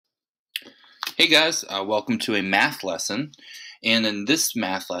Hey guys, welcome to a math lesson. And in this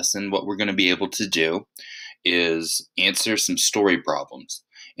math lesson, what we're going to be able to do is answer some story problems.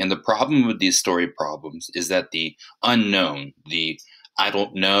 And the problem with these story problems is that the unknown, the I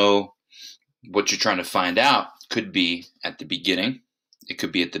don't know what you're trying to find out, could be at the beginning, it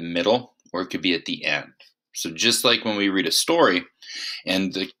could be at the middle, or it could be at the end. So just like when we read a story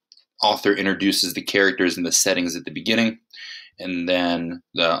and the author introduces the characters and the settings at the beginning, and then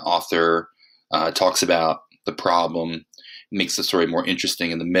the author talks about the problem, makes the story more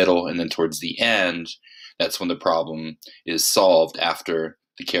interesting in the middle, and then towards the end, that's when the problem is solved after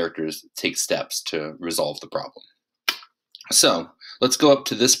the characters take steps to resolve the problem. So let's go up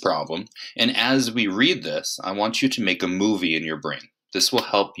to this problem, and as we read this, I want you to make a movie in your brain. This will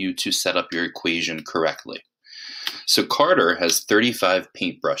help you to set up your equation correctly. So Carter has 35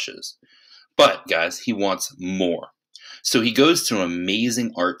 paintbrushes, but guys, he wants more. So he goes to an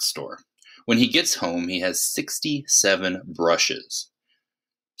amazing art store. When he gets home, he has 67 brushes.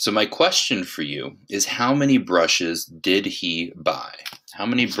 So my question for you is, how many brushes did he buy? How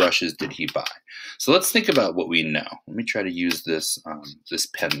many brushes did he buy? So let's think about what we know. Let me try to use this, this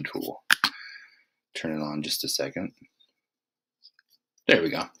pen tool. Turn it on just a second. There we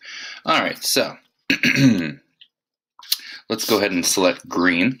go. All right, so let's go ahead and select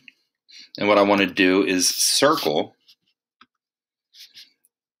green. And what I want to do is circle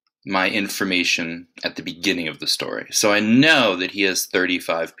my information at the beginning of the story. So I know that he has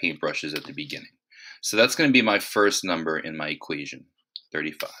 35 paintbrushes at the beginning. So that's going to be my first number in my equation,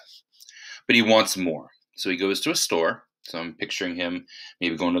 35. But he wants more. So he goes to a store. So I'm picturing him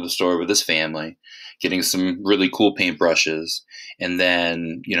maybe going to the store with his family, getting some really cool paintbrushes, and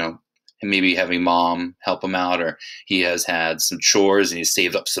then, maybe having mom help him out, or he has had some chores and he's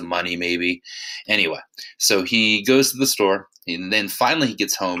saved up some money maybe. Anyway, so he goes to the store, and then finally he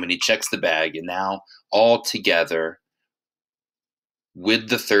gets home and he checks the bag, and now all together with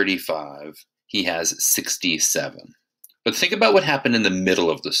the 35, he has 67. But think about what happened in the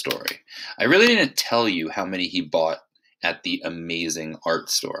middle of the story. I really didn't tell you how many he bought at the amazing art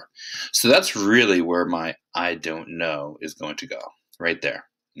store. So that's really where my I don't know is going to go, right there,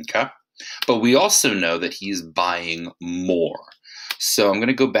 okay? But we also know that he's buying more. So I'm going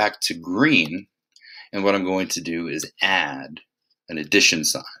to go back to green, and what I'm going to do is add an addition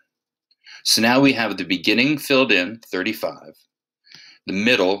sign. So now we have the beginning filled in, 35. The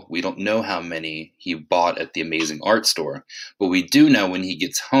middle, we don't know how many he bought at the amazing art store, but we do know when he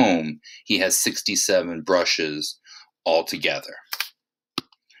gets home, he has 67 brushes altogether.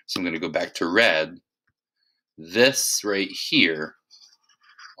 So I'm going to go back to red. This right here,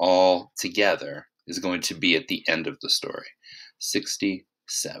 all together, is going to be at the end of the story, 67.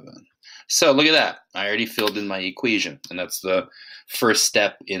 So look at that. I already filled in my equation, and that's the first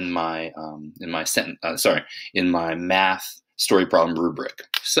step in my in my math story problem rubric.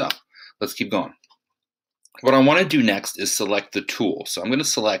 So let's keep going. What I want to do next is select the tool. So I'm going to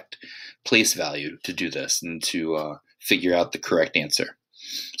select place value to do this and to figure out the correct answer.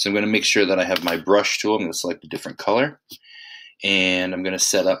 So I'm going to make sure that I have my brush tool. I'm going to select a different color, and I'm going to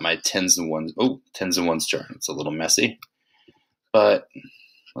set up my tens and ones. Oh, tens and ones chart. It's a little messy, but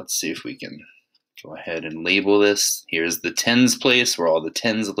let's see if we can go ahead and label this. Here's the tens place where all the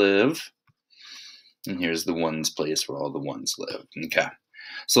tens live, and here's the ones place where all the ones live. Okay,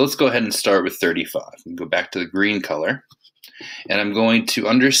 so let's go ahead and start with 35. And go back to the green color, and I'm going to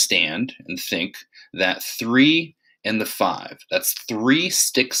understand and think that 3 and the 5, that's 3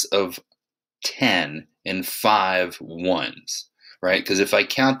 sticks of 10 and 5 ones, right? Because if I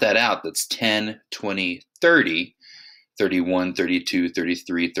count that out, that's 10, 20, 30, 31, 32,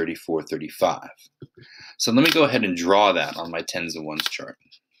 33, 34, 35. So let me go ahead and draw that on my tens and ones chart.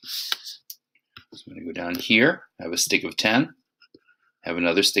 So I'm going to go down here. I have a stick of 10, have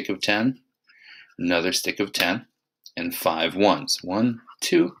another stick of 10, another stick of 10, and 5 ones. 1,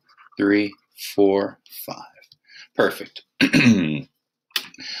 2, 3, 4, 5. Perfect.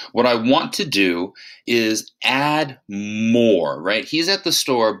 What I want to do is add more, right? He's at the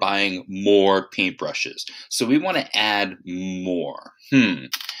store buying more paintbrushes. So we want to add more.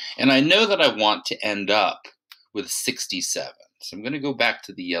 And I know that I want to end up with 67. So I'm going to go back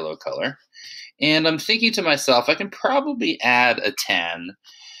to the yellow color. And I'm thinking to myself, I can probably add a 10.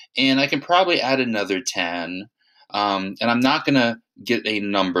 And I can probably add another 10. And I'm not going to get a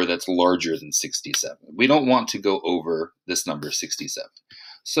number that's larger than 67. We don't want to go over this number 67.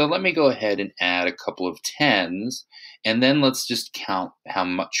 So let me go ahead and add a couple of 10s, and then let's just count how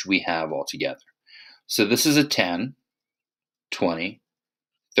much we have altogether. So this is a 10, 20,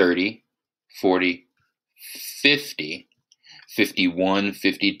 30, 40, 50. 51,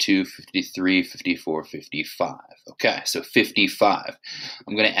 52, 53, 54, 55. Okay, so 55.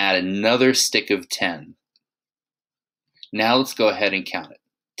 I'm going to add another stick of 10. Now let's go ahead and count it.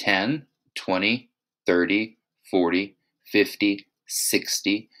 10, 20, 30, 40, 50,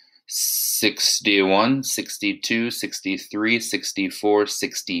 60, 61, 62, 63, 64,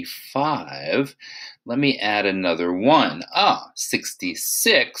 65. Let me add another 1.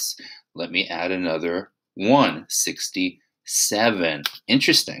 66. Let me add another 1. 67.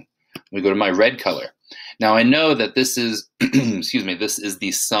 Interesting. Let me go to my red color. Now I know that this is, excuse me, this is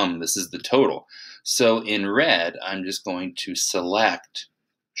the sum. This is the total. So in red, I'm just going to select,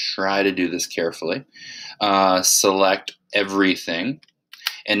 try to do this carefully, select everything.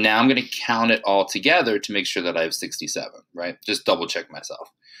 And now I'm going to count it all together to make sure that I have 67, right? Just double check myself.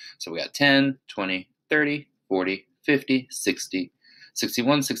 So we got 10, 20, 30, 40, 50, 60,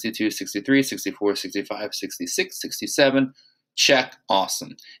 61, 62, 63, 64, 65, 66, 67. Check.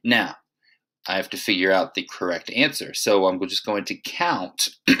 Awesome. Now, I have to figure out the correct answer. So I'm just going to count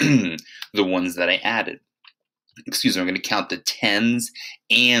the ones that I added. Excuse me, I'm going to count the tens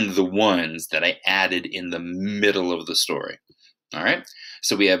and the ones that I added in the middle of the story. All right,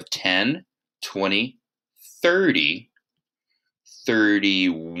 so we have 10, 20, 30,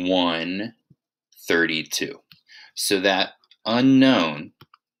 31, 32. So that unknown,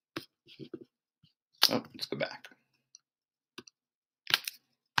 let's go back.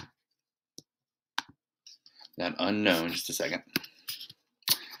 That unknown, just a second,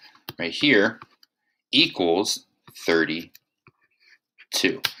 right here equals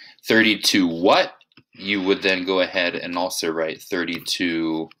 32. 32 what? You would then go ahead and also write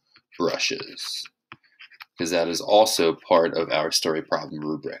 32 brushes, because that is also part of our story problem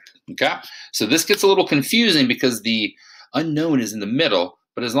rubric. Okay, so this gets a little confusing because the unknown is in the middle,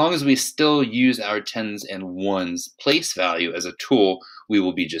 but as long as we still use our tens and ones place value as a tool, we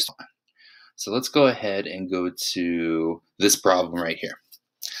will be just fine. So let's go ahead and go to this problem right here.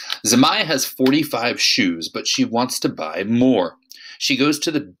 Zamaya has 45 shoes, but she wants to buy more. She goes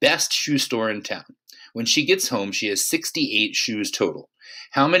to the best shoe store in town. When she gets home, she has 68 shoes total.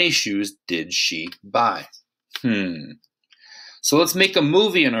 How many shoes did she buy? So let's make a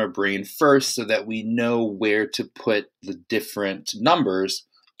movie in our brain first so that we know where to put the different numbers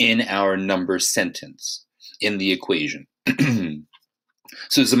in our number sentence in the equation.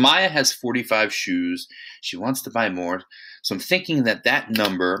 So Zamaya has 45 shoes. She wants to buy more. So I'm thinking that that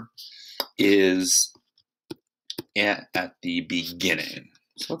number is at the beginning.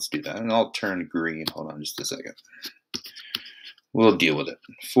 So let's do that. And I'll turn green. Hold on just a second. We'll deal with it.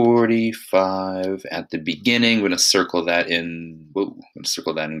 45 at the beginning. I'm going to circle that in. Whoa, I'm going to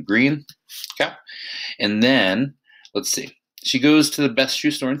circle that in green. Okay. And then let's see. She goes to the best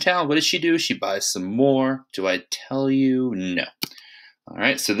shoe store in town. What does she do? She buys some more. Do I tell you? No. All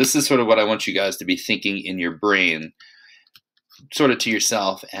right. So this is sort of what I want you guys to be thinking in your brain, sort of to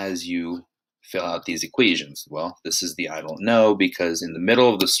yourself as you fill out these equations. Well, this is the I don't know, because in the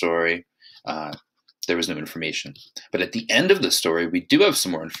middle of the story, there was no information. But at the end of the story, we do have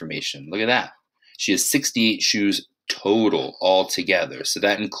some more information. Look at that. She has 68 shoes total altogether. So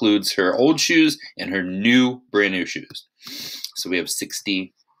that includes her old shoes and her new, brand new shoes. So we have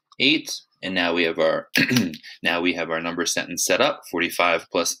 68, and now we have our number sentence set up. 45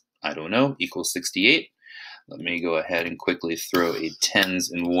 plus I don't know equals 68. Let me go ahead and quickly throw a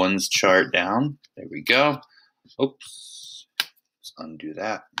tens and ones chart down. There we go. Oops. Let's undo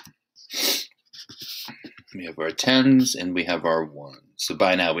that. We have our tens and we have our ones. So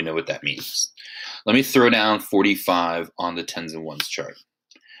by now we know what that means. Let me throw down 45 on the tens and ones chart.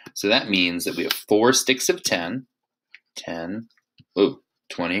 So that means that we have 4 sticks of 10,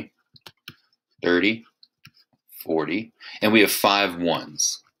 20, 30, 40, and we have 5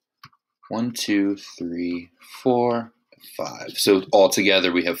 ones. 1, 2, 3, 4, 5. So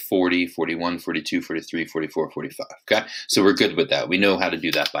altogether we have 40, 41, 42, 43, 44, 45. Okay? So we're good with that. We know how to do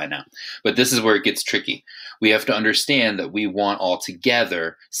that by now. But this is where it gets tricky. We have to understand that we want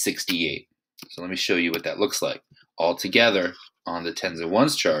altogether 68. So let me show you what that looks like. Altogether on the tens and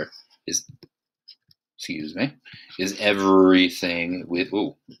ones chart is everything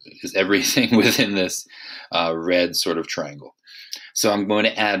within this red sort of triangle. So I'm going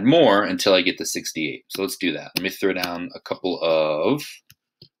to add more until I get to 68. So let's do that. Let me throw down a couple of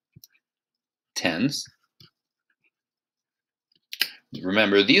tens.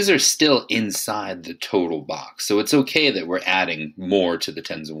 Remember, these are still inside the total box. So it's okay that we're adding more to the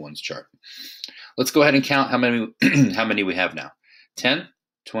tens and ones chart. Let's go ahead and count how many we have now. 10,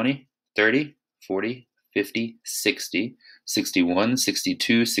 20, 30, 40, 50, 60, 61,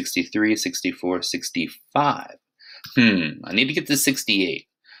 62, 63, 64, 65. I need to get to 68.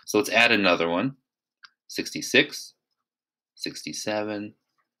 So let's add another one. 66, 67,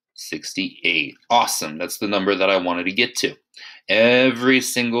 68. Awesome. That's the number that I wanted to get to. Every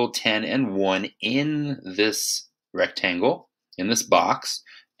single 10 and 1 in this rectangle, in this box,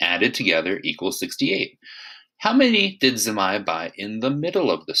 added together equals 68. How many did Zemaya buy in the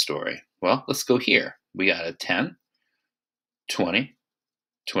middle of the story? Well, let's go here. We got a 10, 20,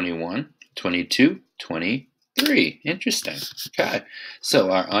 21, 22, 23. Interesting. Okay.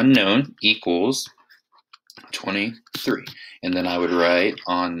 So our unknown equals 23. And then I would write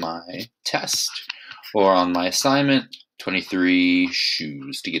on my test or on my assignment 23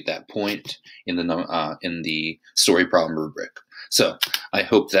 shoes to get that point in the story problem rubric. So I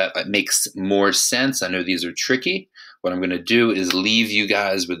hope that makes more sense. I know these are tricky. What I'm going to do is leave you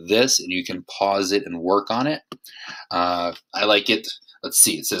guys with this, and you can pause it and work on it. I like it. Let's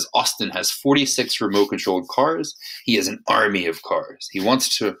see. It says Austin has 46 remote-controlled cars. He has an army of cars. He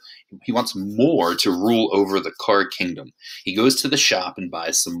wants more to rule over the car kingdom. He goes to the shop and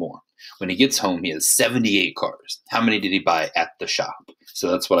buys some more. When he gets home, he has 78 cars. How many did he buy at the shop? So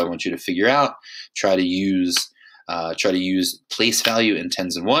that's what I want you to figure out. Try to use place value in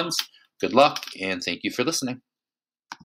tens and ones. Good luck, and thank you for listening.